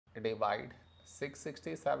divide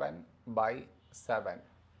 667 by 7.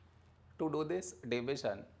 To do this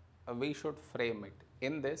division, we should frame it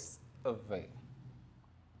in this way.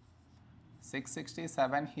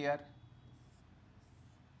 667 here,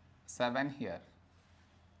 7 here.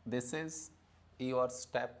 This is your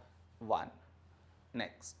step 1.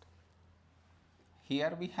 Next,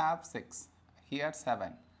 here we have 6, here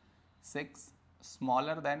 7. 6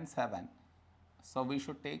 smaller than 7. So we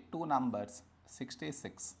should take two numbers,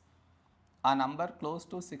 66. A number close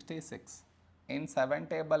to 66 in 7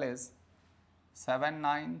 table is 7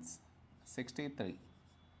 nines 63.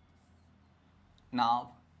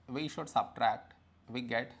 Now we should subtract, we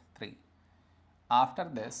get 3. After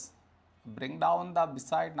this, bring down the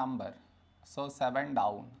beside number, so 7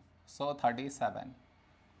 down, so 37.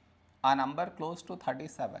 A number close to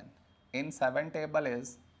 37 in 7 table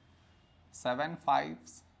is 7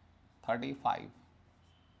 fives 35.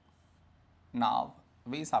 Now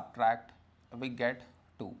we subtract, we get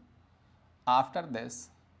 2. After this,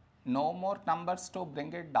 no more numbers to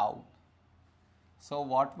bring it down. So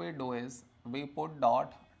what we do is, we put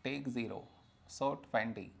dot, take 0, so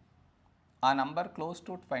 20. A number close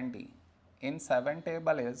to 20 in 7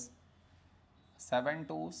 table is 7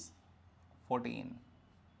 twos 14.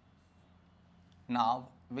 Now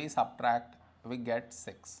we subtract, we get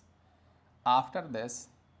 6. After this,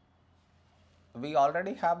 we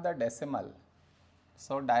already have the decimal,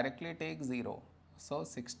 so directly take 0, so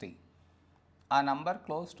 60. A number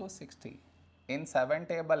close to 60 in 7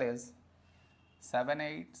 table is 7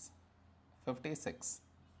 eights 56.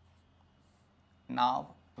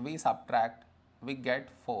 Now we subtract, we get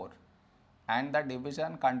 4 and the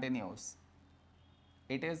division continues.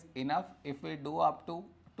 It is enough if we do up to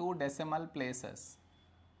 2 decimal places.